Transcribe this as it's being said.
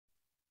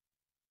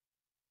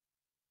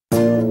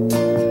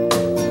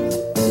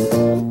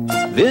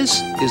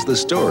This is the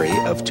story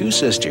of two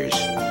sisters,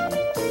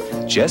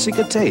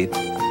 Jessica Tate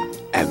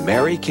and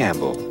Mary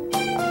Campbell.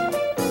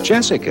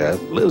 Jessica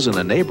lives in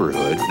a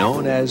neighborhood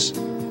known as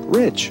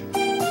Rich.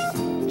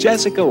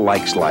 Jessica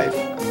likes life.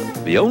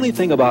 The only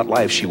thing about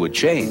life she would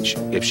change,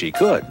 if she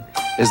could,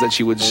 is that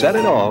she would set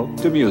it all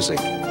to music.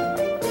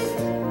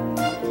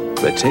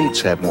 The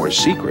Tates have more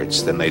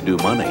secrets than they do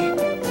money.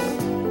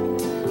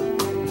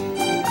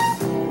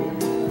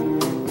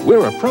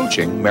 We're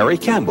approaching Mary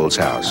Campbell's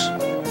house.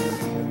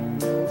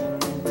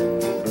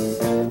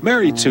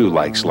 Mary, too,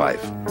 likes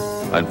life.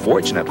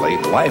 Unfortunately,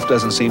 life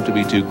doesn't seem to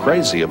be too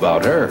crazy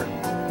about her.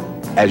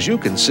 As you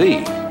can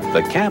see,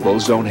 the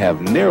Campbells don't have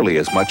nearly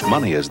as much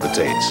money as the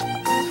Tates.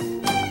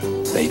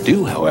 They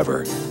do,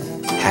 however,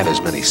 have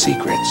as many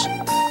secrets.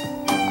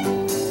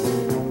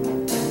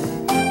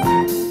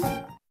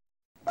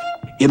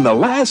 In the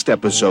last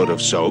episode of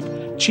Soap,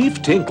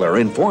 Chief Tinkler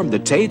informed the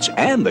Tates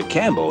and the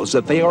Campbells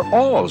that they are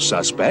all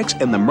suspects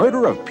in the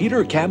murder of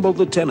Peter Campbell,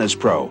 the tennis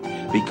pro,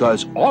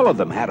 because all of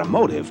them had a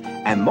motive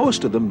and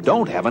most of them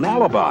don't have an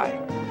alibi.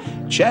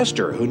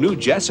 Chester, who knew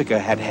Jessica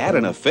had had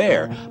an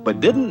affair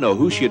but didn't know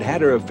who she had had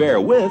her affair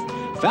with,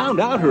 found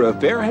out her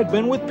affair had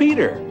been with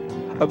Peter.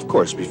 Of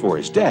course, before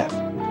his death.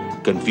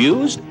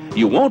 Confused?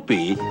 You won't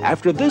be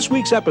after this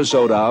week's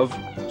episode of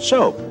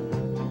Soap.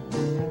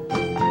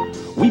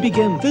 We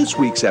begin this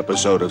week's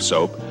episode of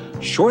Soap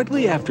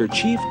shortly after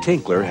Chief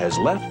Tinkler has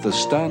left the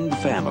stunned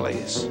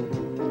families.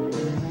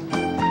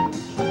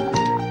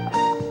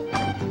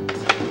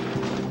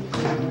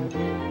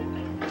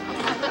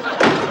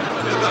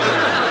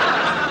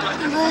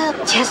 Well,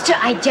 Chester,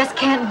 I just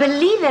can't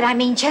believe it. I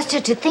mean,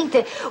 Chester, to think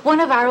that one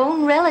of our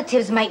own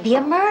relatives might be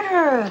a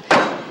murderer.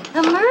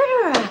 A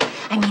murderer.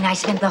 I mean, I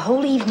spent the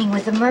whole evening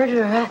with a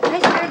murderer.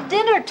 I served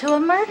dinner to a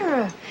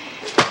murderer.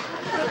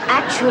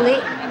 Actually,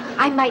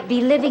 I might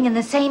be living in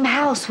the same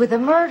house with a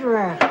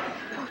murderer.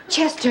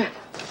 Chester,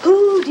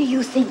 who do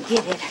you think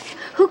did it?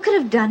 Who could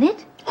have done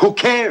it? Who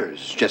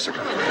cares,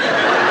 Jessica?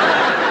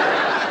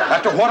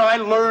 After what I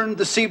learned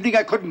this evening,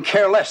 I couldn't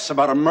care less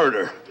about a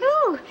murder.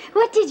 Oh,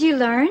 what did you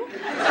learn?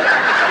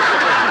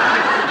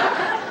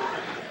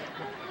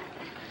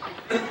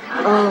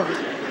 Oh,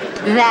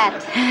 that.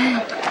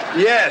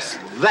 Yes,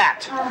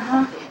 that.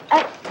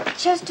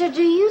 Chester,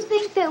 do you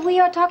think that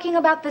we are talking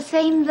about the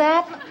same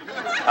that?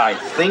 I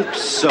think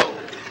so.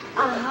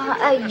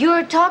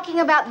 You're talking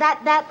about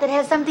that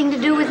has something to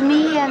do with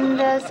me and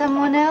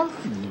someone else?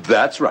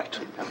 That's right.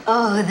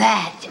 Oh,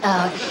 that.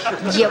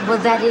 Yeah, well,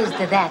 that is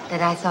the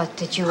that I thought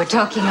that you were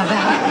talking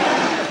about.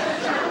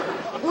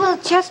 Well,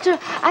 Chester,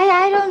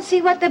 I don't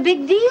see what the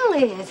big deal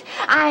is.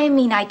 I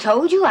mean, I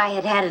told you I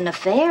had had an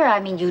affair. I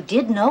mean, you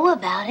did know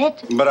about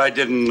it. But I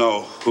didn't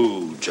know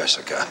who,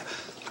 Jessica.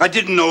 I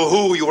didn't know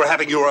who you were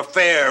having your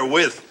affair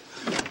with.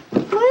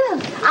 Well,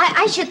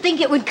 I should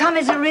think it would come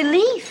as a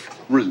relief.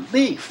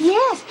 Relief?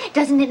 Yes.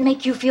 Doesn't it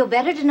make you feel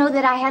better to know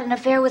that I had an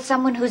affair with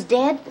someone who's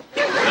dead?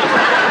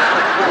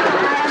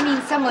 I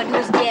mean, someone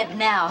who's dead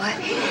now.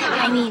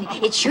 I mean,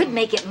 it should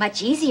make it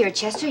much easier,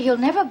 Chester. You'll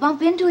never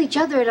bump into each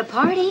other at a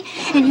party,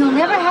 and you'll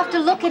never have to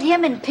look at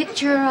him and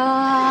picture,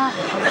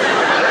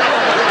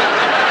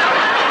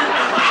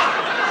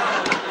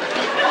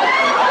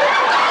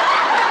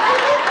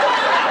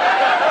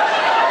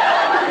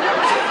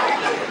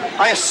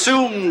 I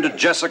assumed,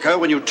 Jessica,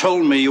 when you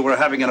told me you were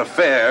having an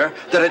affair,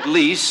 that at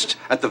least,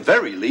 at the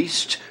very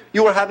least,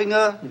 you were having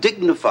a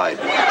dignified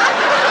one.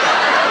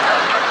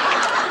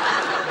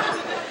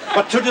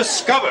 But to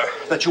discover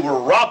that you were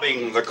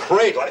robbing the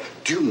cradle,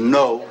 do you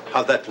know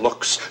how that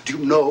looks? Do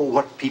you know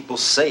what people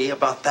say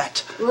about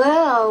that?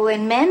 Well,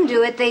 when men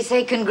do it, they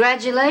say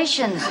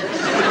congratulations.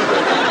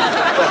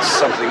 That's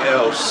something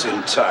else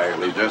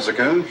entirely,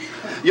 Jessica.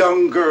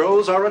 Young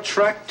girls are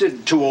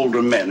attracted to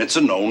older men. It's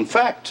a known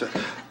fact.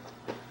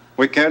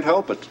 We can't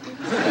help it.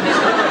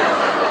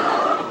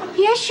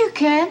 Yes, you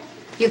can.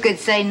 You could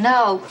say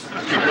no.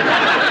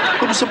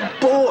 It was a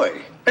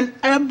boy. An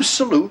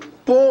absolute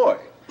boy.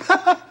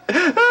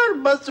 It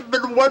must have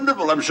been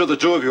wonderful. I'm sure the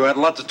two of you had a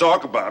lot to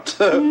talk about.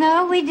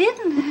 No, we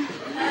didn't.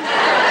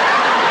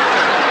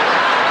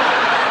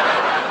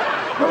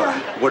 Well,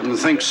 I wouldn't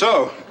think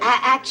so.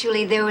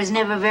 Actually, there was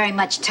never very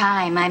much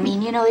time. I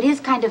mean, you know, it is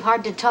kind of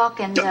hard to talk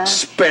and,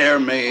 Spare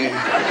me.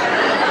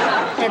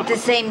 at the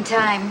same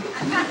time.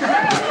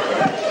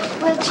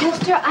 Well,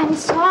 Chester, I'm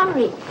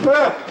sorry.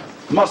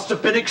 Must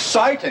have been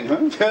exciting,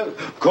 huh? Yeah,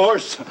 of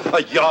course,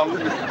 a young,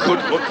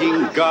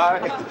 good-looking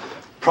guy.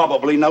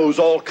 Probably knows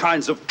all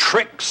kinds of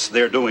tricks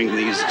they're doing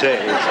these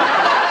days.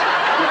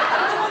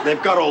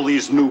 They've got all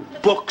these new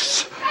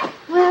books.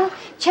 Well,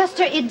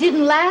 Chester, it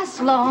didn't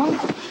last long.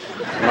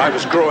 When I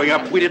was growing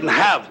up, we didn't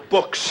have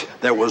books.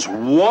 There was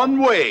one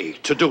way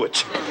to do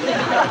it.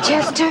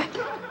 Chester,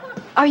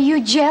 are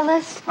you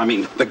jealous? I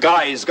mean, the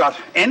guy's got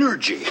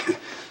energy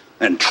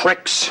and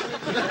tricks.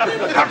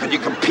 How can you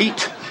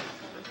compete?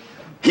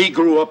 He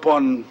grew up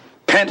on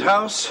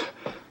Penthouse.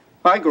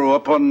 I grew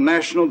up on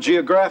National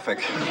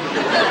Geographic.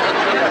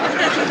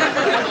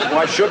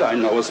 Why should I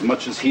know as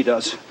much as he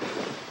does?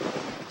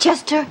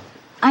 Chester,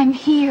 I'm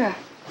here.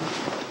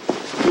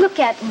 Look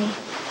at me.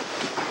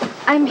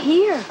 I'm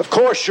here. Of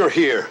course you're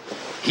here.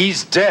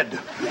 He's dead.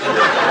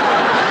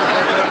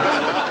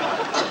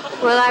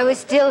 Well, I was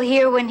still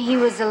here when he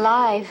was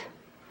alive.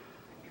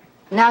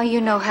 Now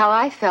you know how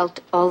I felt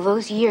all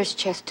those years,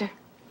 Chester.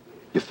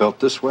 You felt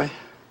this way?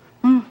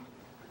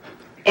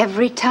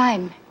 Every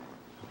time.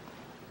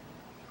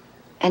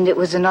 And it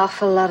was an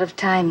awful lot of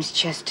times,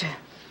 Chester.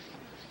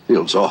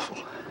 Feels awful.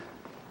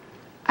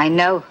 I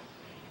know.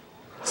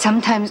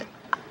 Sometimes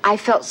I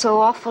felt so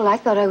awful I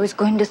thought I was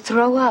going to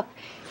throw up.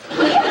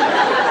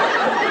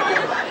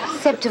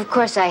 Except, of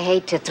course, I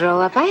hate to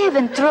throw up. I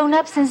haven't thrown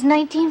up since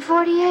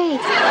 1948.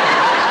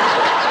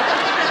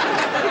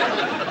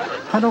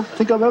 I don't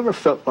think I've ever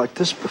felt like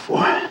this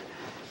before.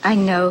 I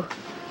know.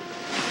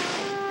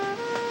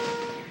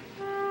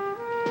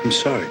 I'm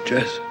sorry,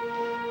 Jess.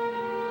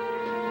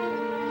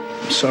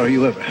 I'm sorry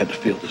you ever had to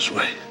feel this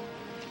way.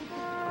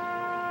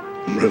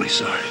 I'm really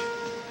sorry.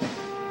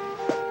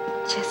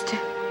 Chester,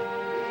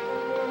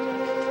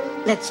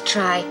 let's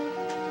try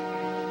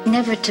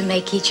never to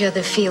make each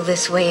other feel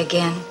this way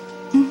again.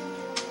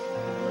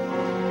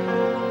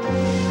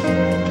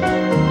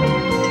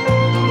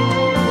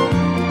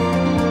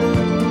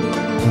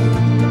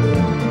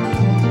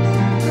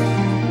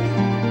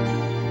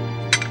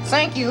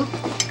 Thank you.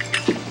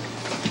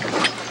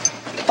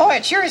 Boy,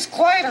 it sure is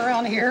quiet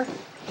around here.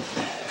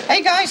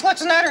 Hey, guys,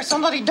 what's the matter?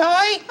 Somebody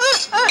die?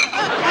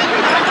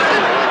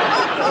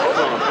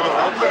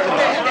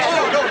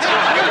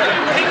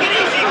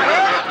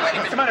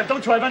 What's the matter?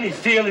 Don't you have any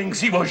feelings?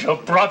 He was your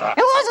brother.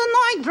 It wasn't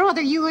my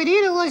brother, you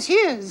idiot. It was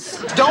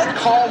his. Don't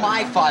call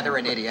my father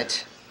an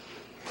idiot.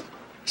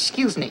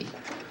 Excuse me.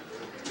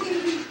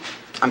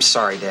 I'm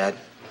sorry, Dad.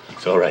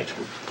 It's all right.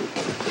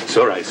 It's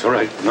all right. It's all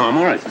right. No, I'm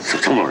all right.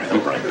 I'm all right. I'm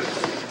all right.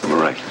 I'm all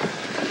right.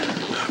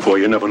 Boy,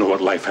 you never know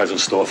what life has in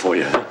store for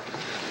you. Huh?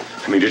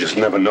 I mean, you just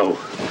never know.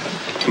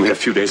 I mean, a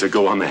few days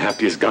ago, I'm the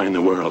happiest guy in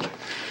the world.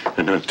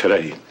 And then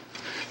today,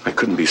 I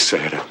couldn't be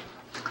sadder.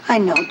 I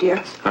know,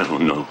 dear. I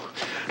don't know.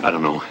 I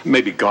don't know.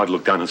 Maybe God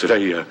looked down and said,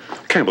 hey,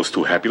 Campbell's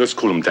too happy. Let's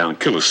cool him down.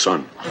 Kill his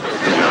son.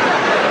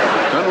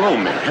 I don't know,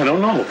 man. I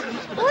don't know.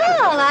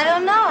 Well, I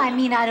don't know. I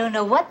mean, I don't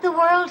know what the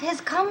world has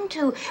come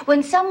to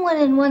when someone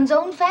in one's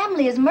own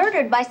family is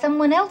murdered by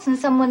someone else in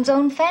someone's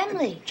own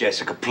family.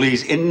 Jessica,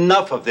 please,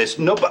 enough of this.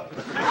 Nobody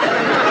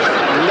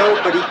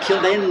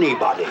killed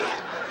anybody.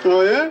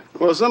 Oh, yeah?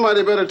 Well,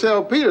 somebody better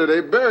tell Peter.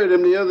 They buried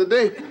him the other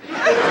day.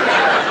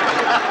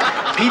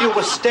 Peter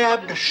was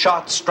stabbed,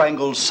 shot,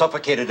 strangled,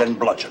 suffocated, and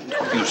bludgeoned.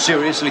 You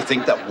seriously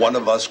think that one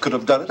of us could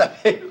have done it?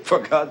 Hey, for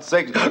God's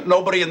sake,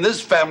 nobody in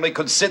this family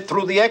could sit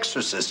through The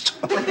Exorcist.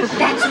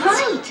 That's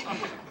right.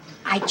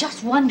 I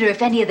just wonder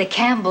if any of the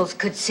Campbells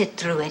could sit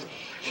through it.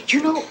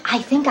 You know, I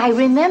think I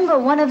remember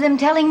one of them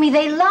telling me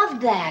they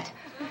loved that.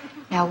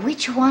 Now,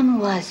 which one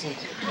was it?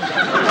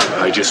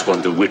 I just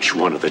wonder which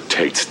one of the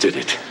Tates did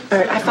it.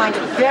 Bert, I find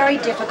it very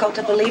difficult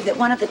to believe that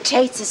one of the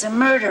Tates is a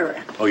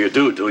murderer. Oh, you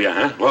do you,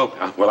 huh?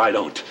 Well, I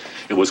don't.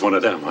 It was one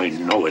of them. I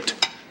know it.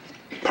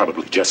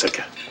 Probably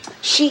Jessica.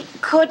 She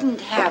couldn't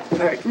have,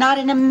 Bert. Not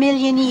in a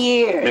million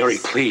years. Mary,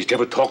 please, do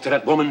you ever talk to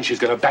that woman? She's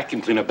got a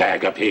vacuum cleaner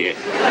bag up here.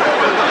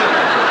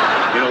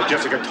 You know,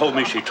 Jessica told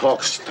me she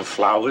talks to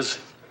flowers.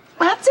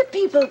 Lots of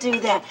people do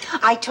that.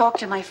 I talk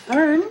to my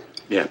fern.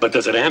 Yeah, but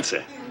does it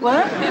answer?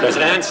 What? Does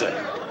it answer?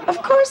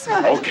 Of course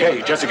not.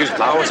 Okay, Jessica's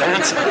flowers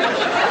answer.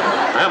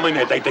 I mean,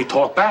 they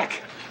talk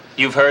back.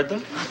 You've heard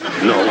them?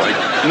 No,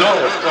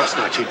 of course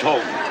not. She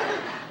told me.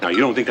 Now, you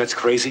don't think that's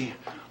crazy?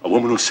 A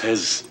woman who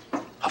says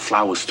her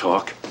flowers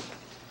talk?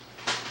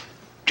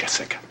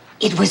 Jessica.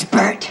 It was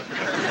Bert.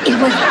 It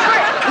was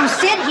Bert who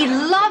said he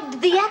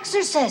loved The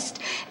Exorcist.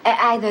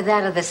 Either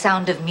that or The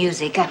Sound of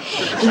Music.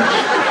 He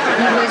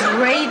was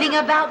raving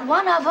about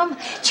one of them.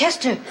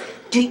 Chester,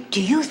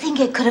 do you think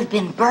it could have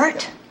been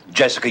Bert?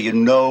 Jessica, you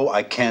know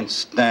I can't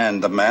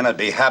stand the man. I'd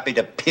be happy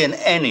to pin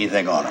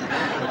anything on him.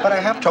 But I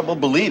have trouble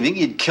believing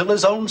he'd kill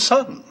his own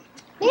son.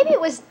 Maybe it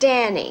was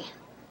Danny.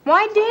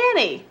 Why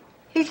Danny?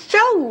 He's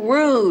so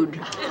rude.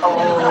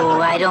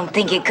 Oh, I don't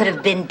think it could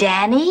have been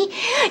Danny.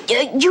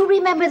 You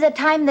remember the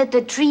time that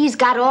the trees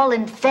got all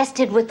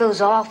infested with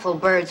those awful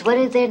birds? What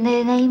are their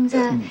names?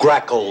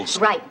 Grackles.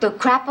 Right, the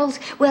crapples.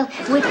 Well,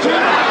 with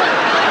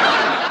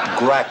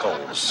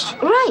Grackles.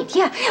 Right,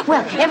 yeah.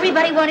 Well,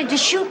 everybody wanted to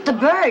shoot the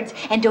birds.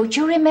 And don't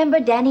you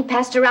remember Danny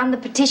passed around the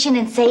petition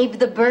and saved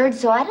the birds?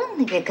 So I don't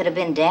think it could have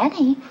been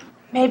Danny.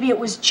 Maybe it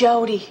was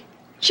Jody.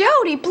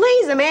 Jody,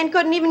 please, the man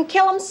couldn't even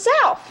kill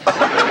himself.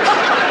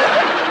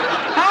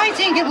 I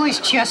think it was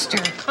Chester.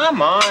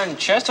 Come on,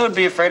 Chester would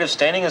be afraid of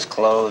staining his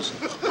clothes.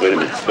 Wait a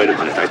minute.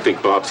 I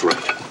think Bob's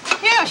right.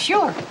 Yeah,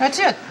 sure. That's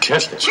it.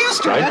 Chester.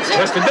 Chester, Right? that's it.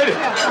 Chester did it.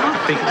 Yeah. I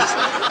think it's...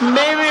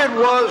 Maybe it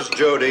was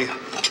Jody.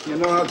 You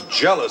know how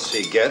jealous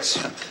he gets.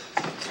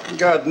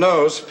 God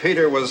knows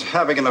Peter was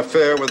having an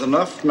affair with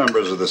enough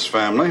members of this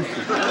family.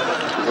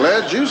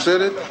 Glad you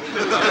said it.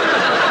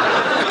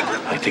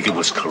 I think it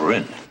was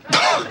Corinne.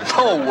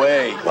 No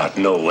way. What,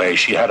 no way?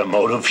 She had a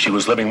motive. She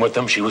was living with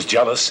them. She was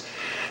jealous.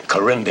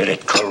 Corinne did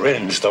it.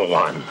 Corinne's the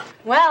one.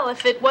 Well,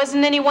 if it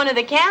wasn't any one of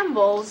the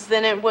Campbells,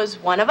 then it was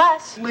one of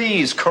us.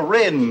 Please,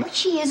 Corinne.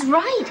 She is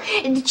right.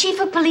 The chief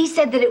of police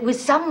said that it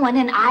was someone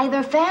in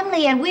either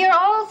family, and we are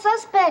all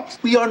suspects.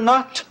 We are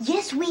not.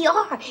 Yes, we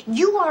are.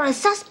 You are a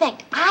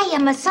suspect. I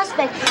am a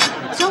suspect.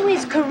 So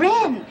is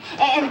Corinne.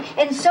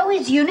 And so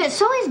is Eunice.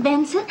 So is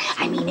Benson.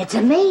 I mean, it's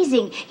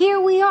amazing. Here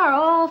we are,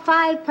 all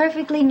 5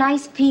 perfectly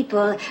nice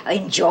people,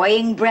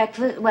 enjoying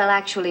breakfast. Well,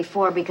 actually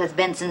 4 because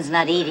Benson's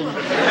not eating.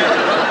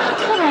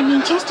 But I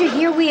mean, Chester,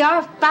 here we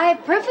are, 5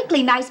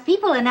 perfectly nice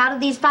people, and out of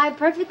these 5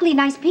 perfectly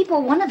nice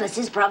people, one of us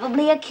is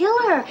probably a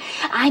killer.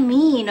 I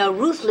mean, a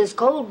ruthless,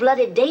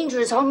 cold-blooded,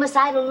 dangerous,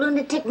 homicidal,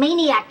 lunatic,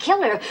 maniac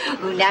killer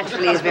who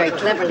naturally is very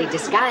cleverly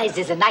disguised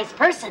as a nice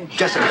person.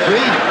 Jessica,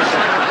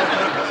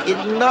 please.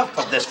 Enough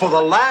of this. For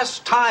the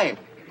last time,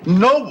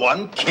 no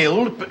one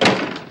killed...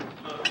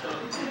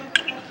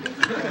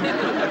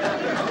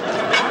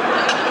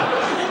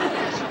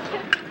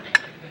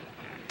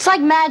 It's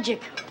like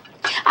magic.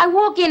 I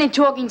walk in and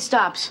talking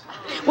stops.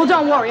 Well,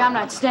 don't worry, I'm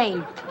not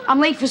staying. I'm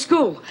late for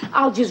school.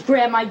 I'll just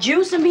grab my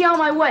juice and be on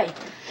my way.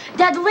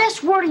 Dad, the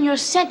last word in your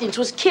sentence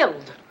was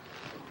killed.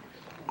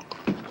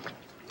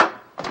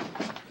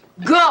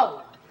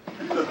 Go.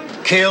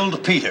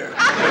 Killed Peter.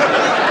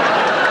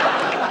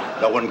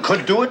 No one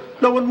could do it.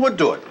 No one would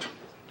do it.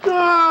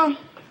 I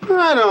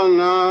don't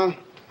know.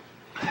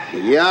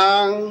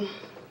 Young,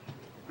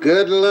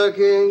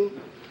 good-looking,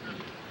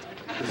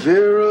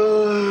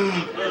 virile.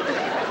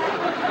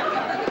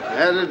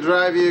 That'd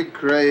drive you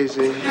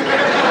crazy.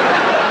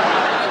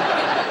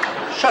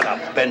 Shut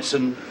up,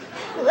 Benson.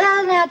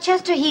 Well, now,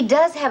 Chester, he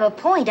does have a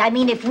point. I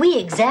mean, if we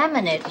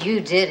examine it,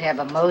 you did have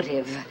a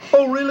motive.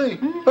 Oh, really?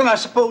 Well, I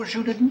suppose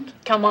you didn't.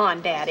 Come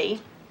on,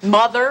 Daddy.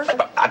 Mother.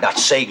 I'm not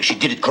saying she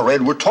did it,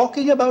 Corinne. We're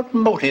talking about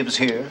motives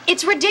here.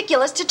 It's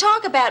ridiculous to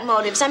talk about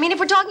motives. I mean, if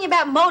we're talking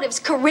about motives,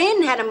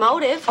 Corinne had a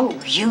motive. Oh,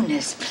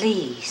 Eunice,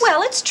 please.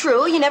 Well, it's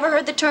true. You never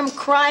heard the term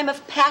crime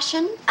of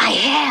passion? I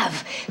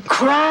have.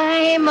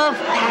 Crime of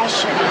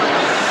passion.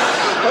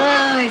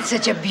 Oh, it's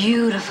such a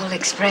beautiful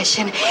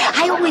expression.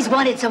 I always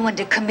wanted someone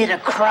to commit a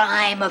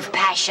crime of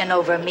passion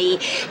over me.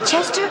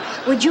 Chester,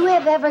 would you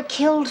have ever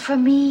killed for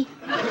me?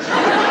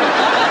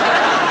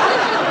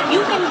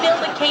 You can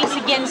build a case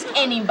against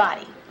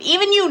anybody,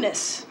 even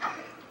Eunice.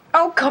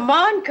 Oh, come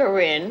on,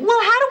 Corinne.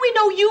 Well, how do we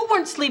know you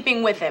weren't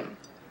sleeping with him?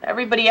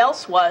 Everybody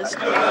else was.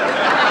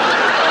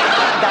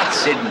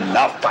 That's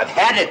enough. I've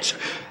had it.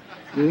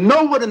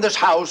 No one in this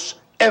house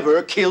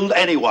ever killed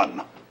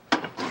anyone.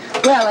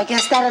 Well, I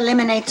guess that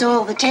eliminates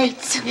all the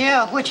Tates.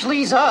 Yeah, which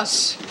leaves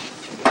us.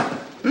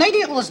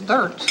 Needless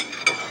dirt.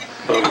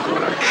 I'm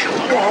gonna kill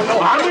him. Oh,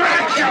 no, I'm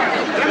gonna kill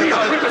him. Let me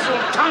rip his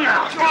little tongue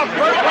out. Oh,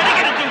 Bert, what are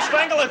you gonna do,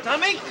 strangle her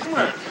tummy? Come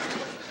on.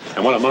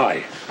 And what am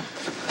I?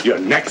 Your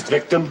next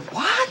victim?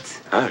 What?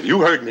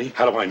 You heard me.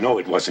 How do I know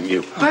it wasn't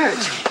you? Bert.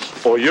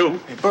 Or you?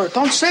 Hey, Bert,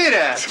 don't say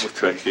that.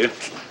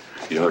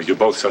 You're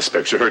both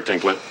suspects. You heard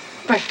Tinkler.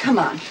 Bert, come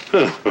on.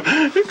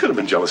 It could have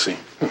been jealousy.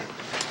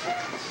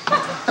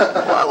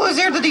 What was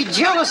there to be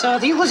jealous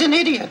of? He was an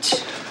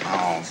idiot.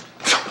 Oh.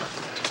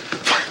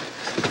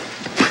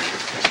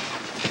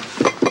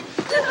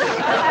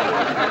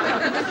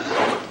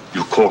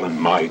 You calling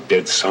my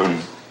dead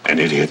son an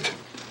idiot?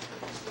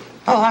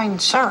 Oh, I'm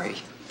sorry.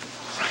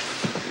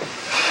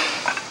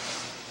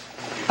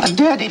 A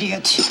dead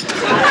idiot. What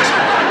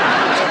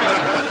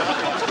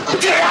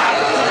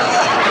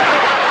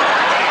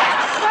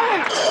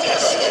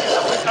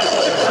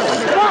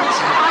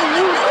are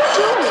you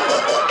doing?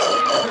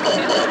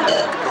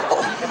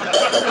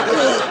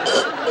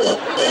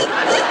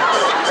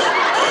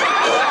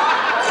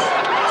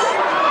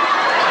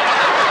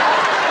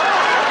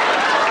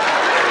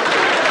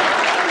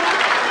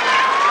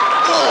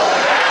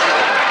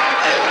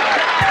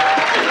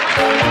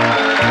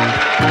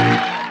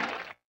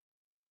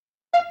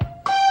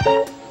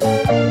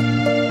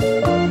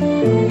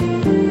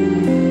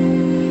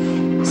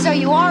 So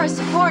you are a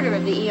supporter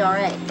of the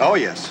ERA? Oh,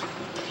 yes.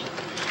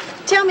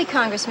 Tell me,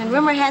 Congressman,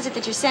 rumor has it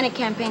that your Senate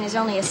campaign is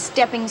only a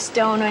stepping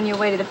stone on your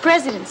way to the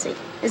presidency.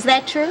 Is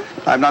that true?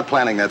 I'm not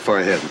planning that far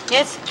ahead.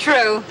 It's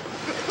true.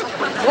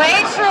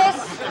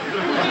 Waitress!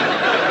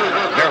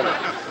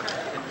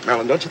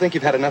 Marilyn, don't you think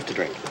you've had enough to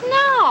drink?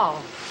 No.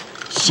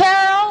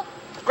 Cheryl,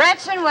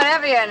 Gretchen,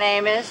 whatever your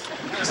name is.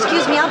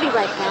 Excuse me, I'll be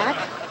right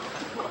back.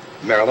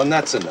 Marilyn,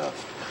 that's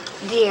enough.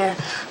 Dear,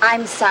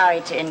 I'm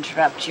sorry to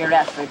interrupt your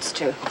efforts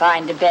to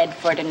find a bed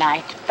for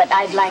tonight, but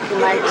I'd like a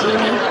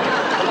martini.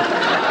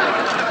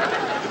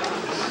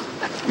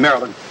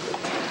 Marilyn,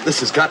 this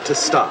has got to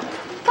stop.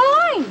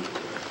 Fine.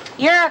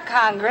 You're a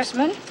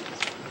congressman.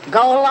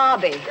 Go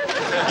lobby.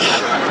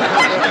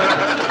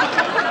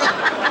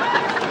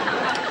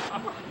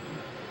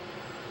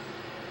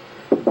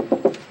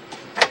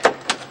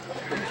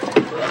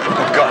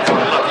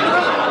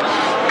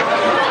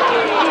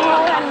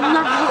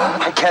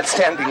 I can't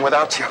stand being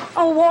without you.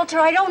 Oh, Walter,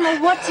 I don't know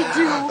what to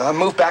do.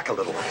 Move back a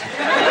little. Walter,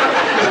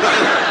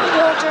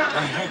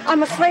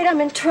 I'm afraid I'm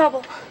in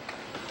trouble.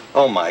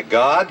 Oh, my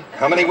God.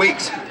 How many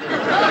weeks?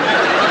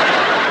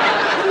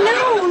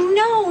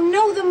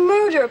 No, the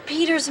murder.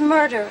 Peter's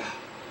murder.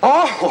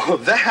 Oh,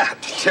 that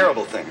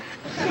terrible thing.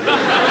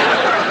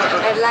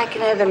 I'd like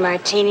another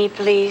martini,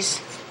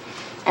 please.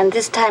 And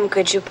this time,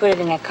 could you put it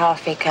in a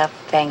coffee cup?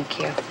 Thank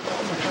you.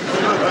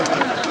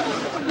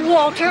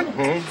 Walter,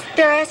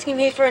 they're asking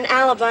me for an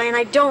alibi, and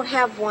I don't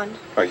have one.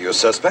 Are you a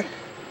suspect?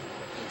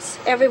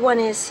 Everyone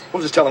is.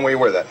 Well, just tell them where you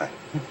were that night.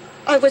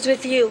 I was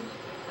with you.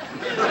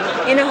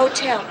 In a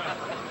hotel.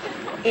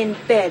 In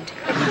bed.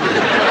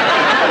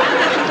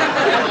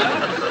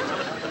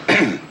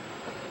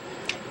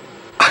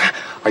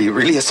 Are you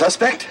really a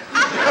suspect?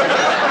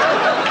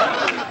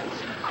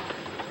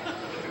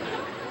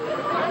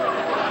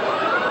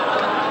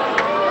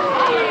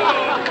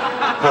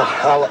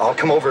 Well, I'll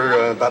come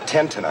over about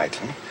 10 tonight.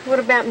 What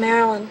about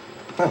Marilyn?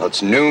 Well,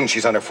 it's noon.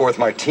 She's on her 4th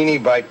martini.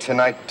 By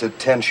tonight at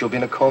 10, she'll be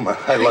in a coma.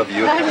 I love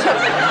you.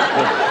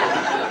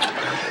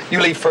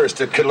 You leave first.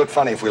 It could look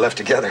funny if we left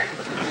together.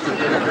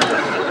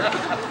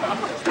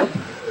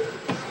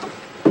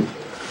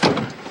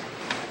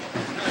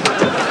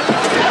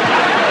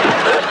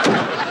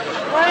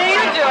 What are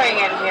you doing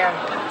in here?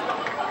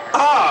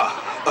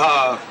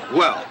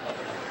 Well,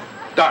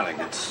 darling,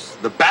 it's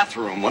the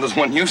bathroom. What does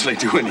one usually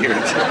do in here?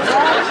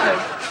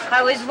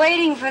 I was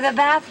waiting for the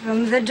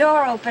bathroom. The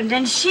door opened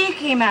and she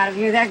came out of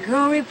here, that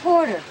girl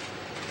reporter.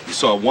 You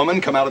saw a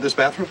woman come out of this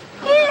bathroom?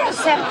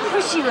 Yes, that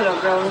pushy little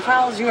girl who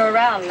follows you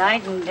around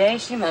night and day.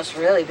 She must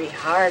really be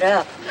hard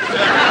up.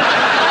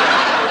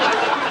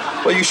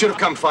 Well, you should have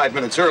come 5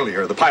 minutes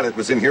earlier. The pilot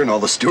was in here and all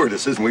the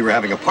stewardesses, and we were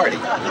having a party.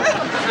 But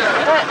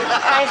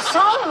I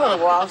saw her,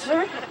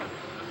 Walter.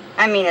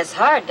 I mean, it's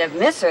hard to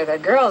miss her. The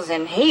girl's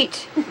in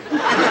heat.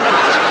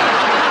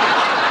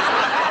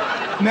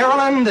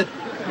 Marilyn, the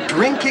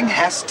drinking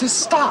has to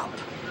stop.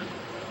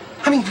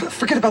 I mean,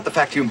 forget about the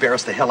fact you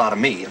embarrassed the hell out of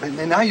me. I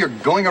mean, now you're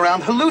going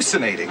around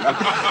hallucinating.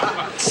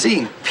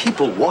 Seeing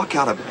people walk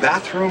out of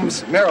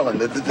bathrooms. Marilyn,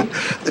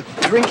 the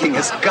drinking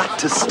has got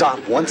to stop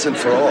once and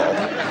for all.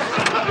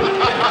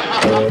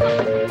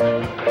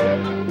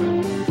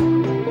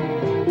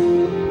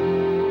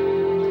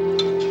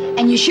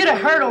 And you should have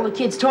heard all the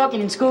kids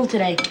talking in school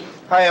today.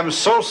 I am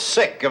so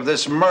sick of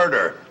this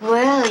murder.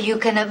 Well, you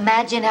can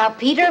imagine how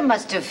Peter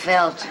must have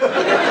felt.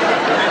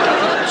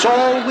 It's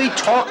all we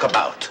talk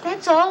about.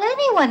 That's all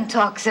anyone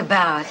talks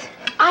about.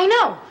 I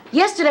know.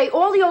 Yesterday,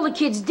 all the older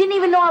kids didn't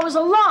even know I was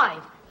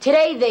alive.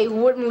 Today, they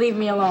wouldn't leave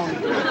me alone.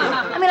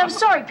 I mean, I'm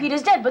sorry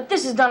Peter's dead, but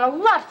this has done a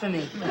lot for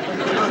me.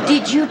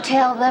 Did you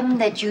tell them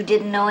that you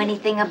didn't know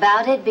anything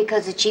about it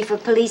because the chief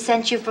of police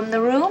sent you from the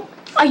room?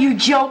 Are you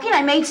joking?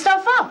 I made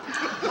stuff up.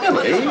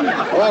 Really?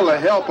 All the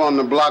help on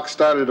the block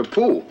started a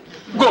pool.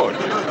 Good.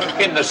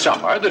 In the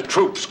summer, the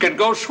troops can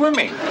go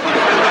swimming.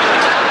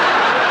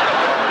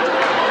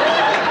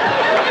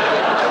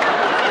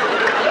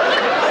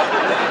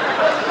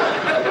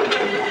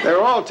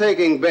 They're all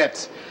taking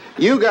bets.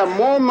 You got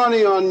more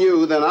money on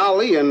you than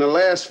Ali in the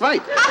last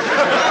fight.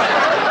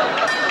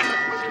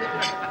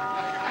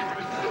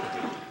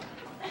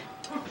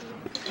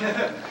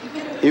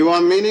 You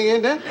want meaning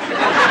in that?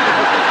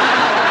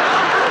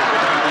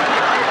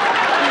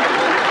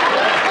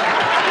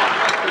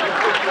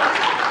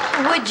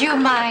 Would you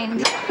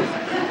mind?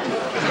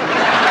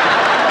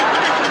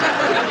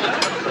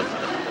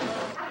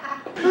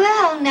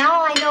 Well,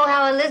 now I know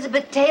how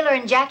Elizabeth Taylor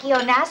and Jackie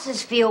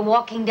Onassis feel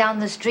walking down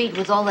the street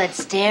with all that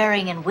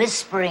staring and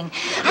whispering.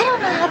 I don't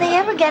know how they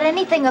ever get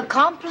anything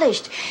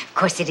accomplished. Of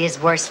course, it is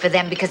worse for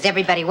them because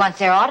everybody wants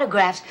their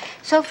autographs.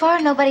 So far,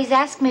 nobody's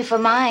asked me for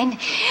mine.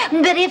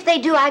 But if they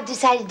do, I've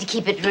decided to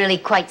keep it really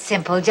quite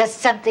simple. Just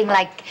something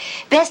like,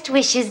 best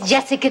wishes,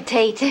 Jessica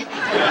Tate.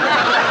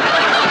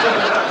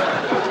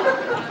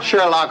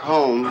 Sherlock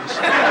Holmes.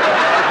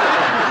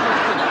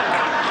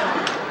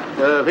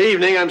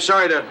 Evening. I'm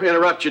sorry to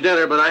interrupt your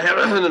dinner, but I have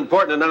an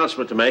important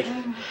announcement to make.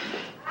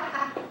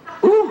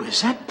 Ooh,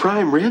 is that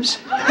prime ribs?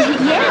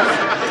 Yes.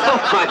 Oh,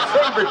 my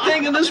favorite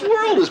thing in this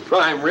world is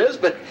prime ribs,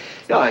 but,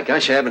 oh,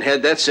 gosh, I haven't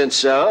had that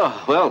since,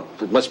 well,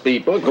 it must be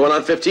going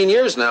on 15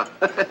 years now.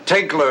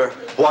 Tinkler,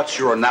 what's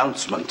your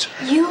announcement?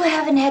 You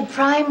haven't had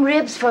prime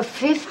ribs for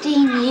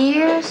 15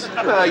 years?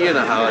 Well, you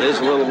know how it is,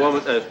 a little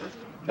woman.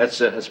 That's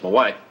my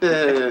wife.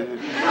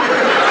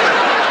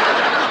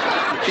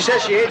 She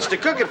says she hates to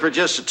cook it for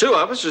just the two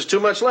of us. There's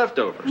too much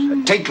leftovers.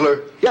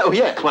 Tinkler. Yeah, oh,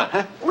 yeah, come on,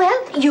 huh?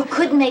 Well, you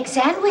could make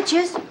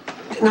sandwiches.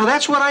 No,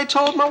 that's what I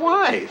told my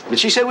wife. But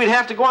she said we'd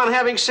have to go on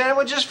having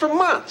sandwiches for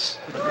months.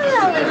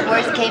 Well, if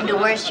worst came to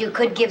worst, you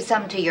could give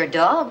some to your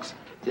dogs.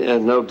 Yeah,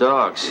 no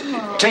dogs.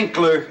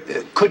 Tinkler,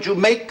 could you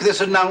make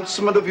this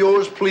announcement of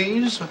yours,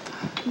 please?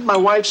 My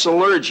wife's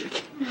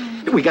allergic.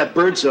 We got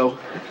birds, though.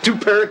 2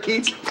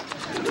 parakeets.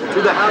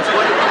 Through the house.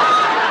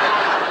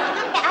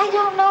 I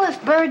don't know if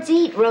birds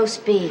eat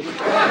roast beef.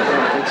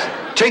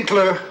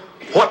 Tinkler,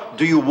 what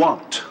do you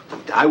want?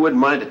 I wouldn't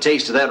mind a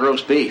taste of that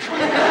roast beef.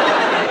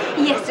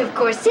 Yes, of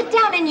course. Sit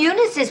down in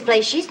Eunice's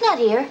place. She's not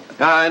here.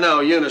 I know.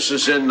 Eunice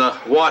is in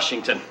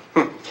Washington.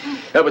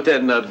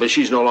 But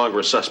she's no longer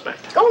a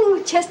suspect.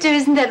 Oh, Chester,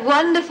 isn't that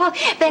wonderful?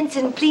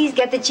 Benson, please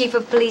get the chief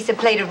of police a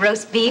plate of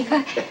roast beef.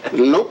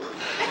 Nope.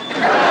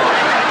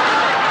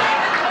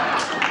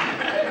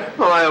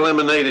 Well, I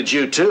eliminated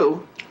you,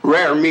 too.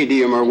 Rare,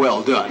 medium, or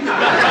well done.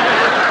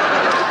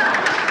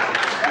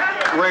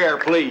 Rare,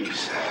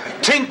 please.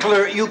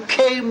 Tinkler, you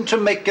came to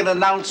make an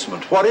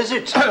announcement. What is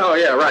it? Oh,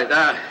 yeah, right.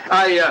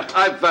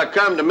 I've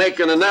come to make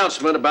an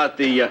announcement about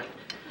the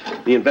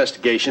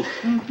investigation.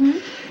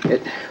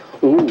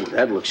 Ooh,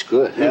 that looks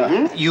good.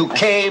 Yeah. You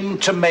came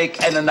to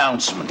make an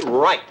announcement.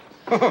 Right.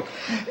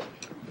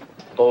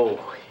 Oh,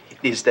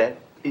 is that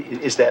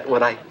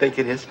what I think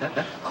it is?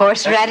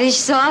 Horseradish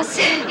sauce?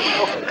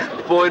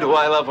 Boy, do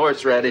I love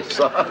horseradish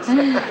sauce.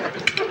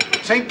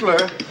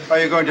 Tinkler, are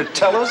you going to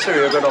tell us or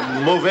are you going to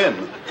move in?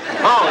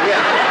 Oh,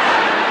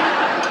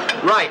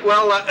 yeah. Right.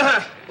 Well,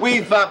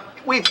 we've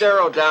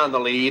narrowed down the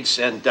leads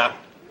and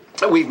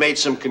we've made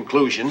some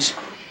conclusions.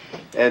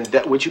 And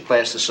would you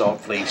pass the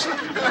salt, please?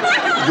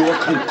 Your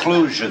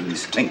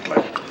conclusions,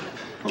 Tinkler.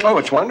 Oh,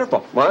 it's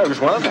wonderful. Well, it's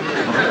wonderful.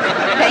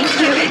 Thank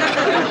you.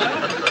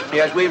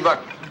 Yes, we've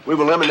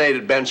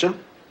eliminated Benson.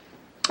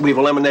 We've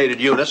eliminated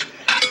Eunice.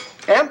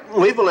 And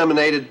we've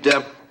eliminated,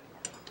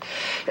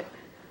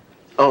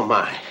 oh,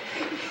 my.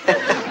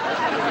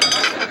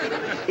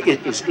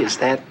 Is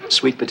that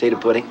sweet potato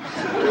pudding?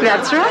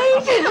 That's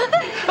right.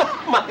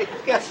 Oh, my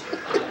God.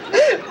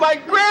 My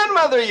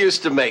grandmother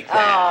used to make that.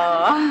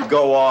 Oh.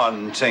 Go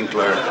on,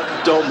 Tinkler.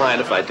 Don't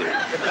mind if I do.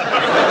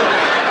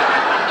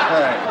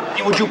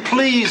 Would you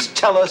please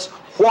tell us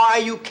why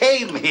you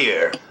came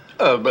here?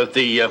 But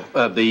the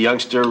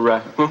youngster,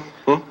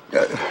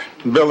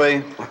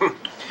 Billy.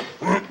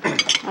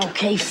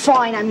 Okay,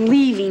 fine, I'm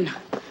leaving.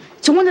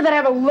 It's a wonder that I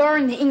ever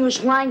learned the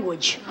English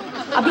language.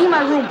 I'll be in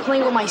my room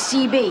playing with my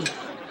CB.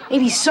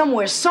 Maybe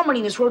somewhere, somebody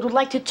in this world would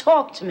like to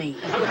talk to me.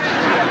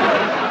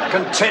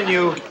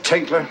 Continue,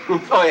 Tinkler.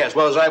 Oh, yes,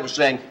 well, as I was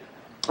saying,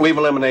 we've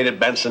eliminated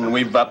Benson and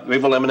we've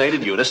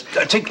eliminated Eunice.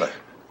 Tinkler,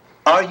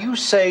 are you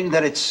saying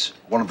that it's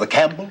one of the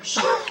Campbells?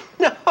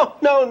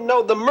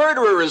 No, the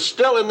murderer is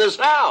still in this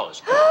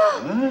house.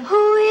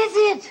 Who is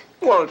it?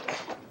 Well,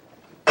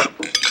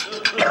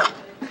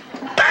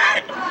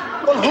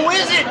 who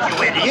is it,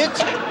 you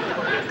idiot?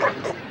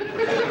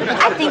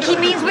 I think he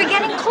means we're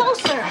getting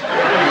closer.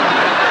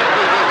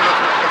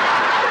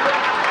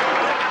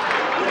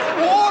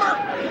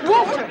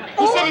 Walter.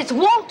 He said it's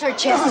Walter,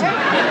 Chester.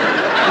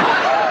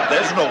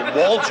 There's no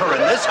Walter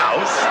in this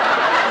house.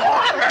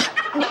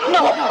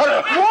 No,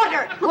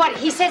 water. What?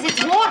 He says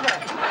it's water.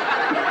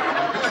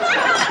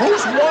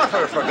 Who's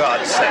water, for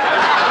God's sake?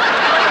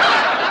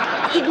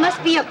 It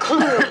must be a clue.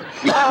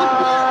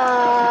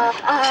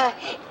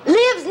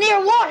 Lives near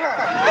water.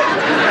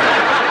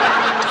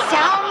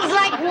 Sounds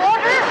like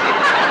water.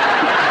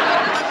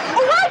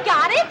 Oh, I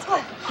got it.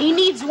 He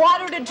needs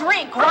water to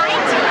drink, right?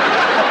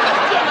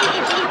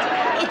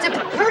 It's a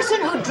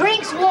person who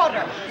drinks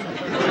water.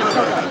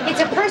 It's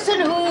a person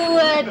who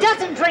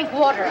doesn't drink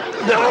water.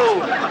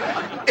 no,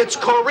 it's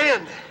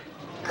Corinne.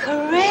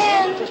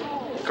 Corinne.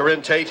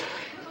 Corinne Tate,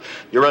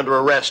 you're under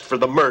arrest for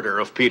the murder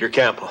of Peter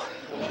Campbell.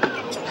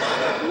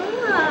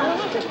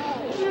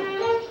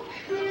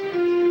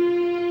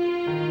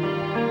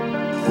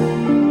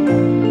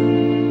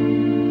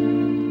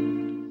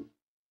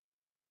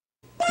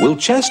 Will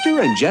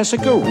Chester and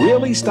Jessica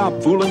really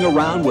stop fooling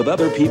around with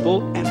other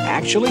people and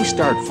actually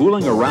start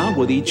fooling around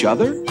with each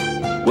other?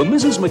 Will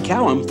Mrs.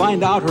 McCallum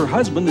find out her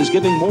husband is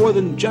giving more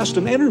than just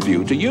an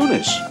interview to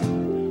Eunice?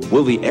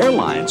 Will the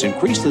airlines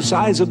increase the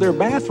size of their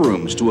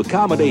bathrooms to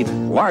accommodate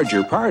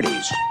larger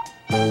parties?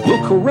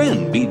 Will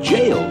Corinne be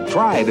jailed,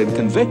 tried, and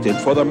convicted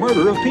for the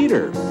murder of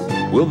Peter?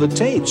 Will the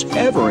Tates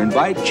ever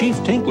invite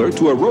Chief Tinkler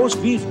to a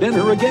roast beef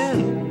dinner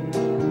again?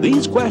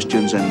 These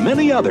questions and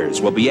many others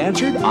will be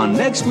answered on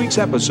next week's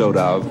episode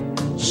of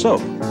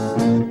Soap.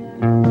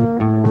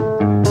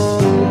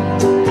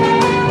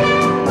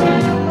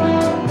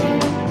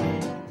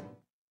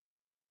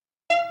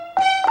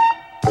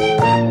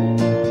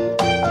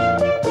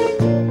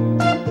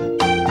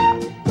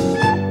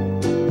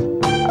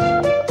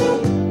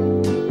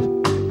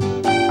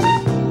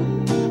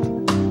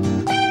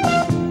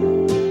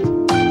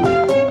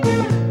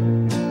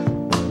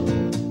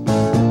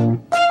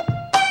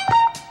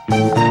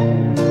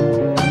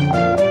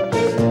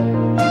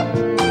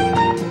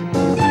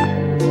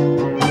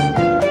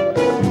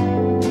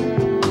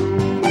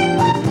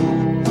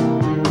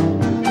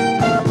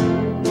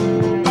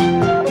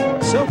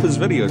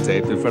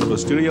 Videotaped in front of a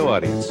studio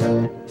audience.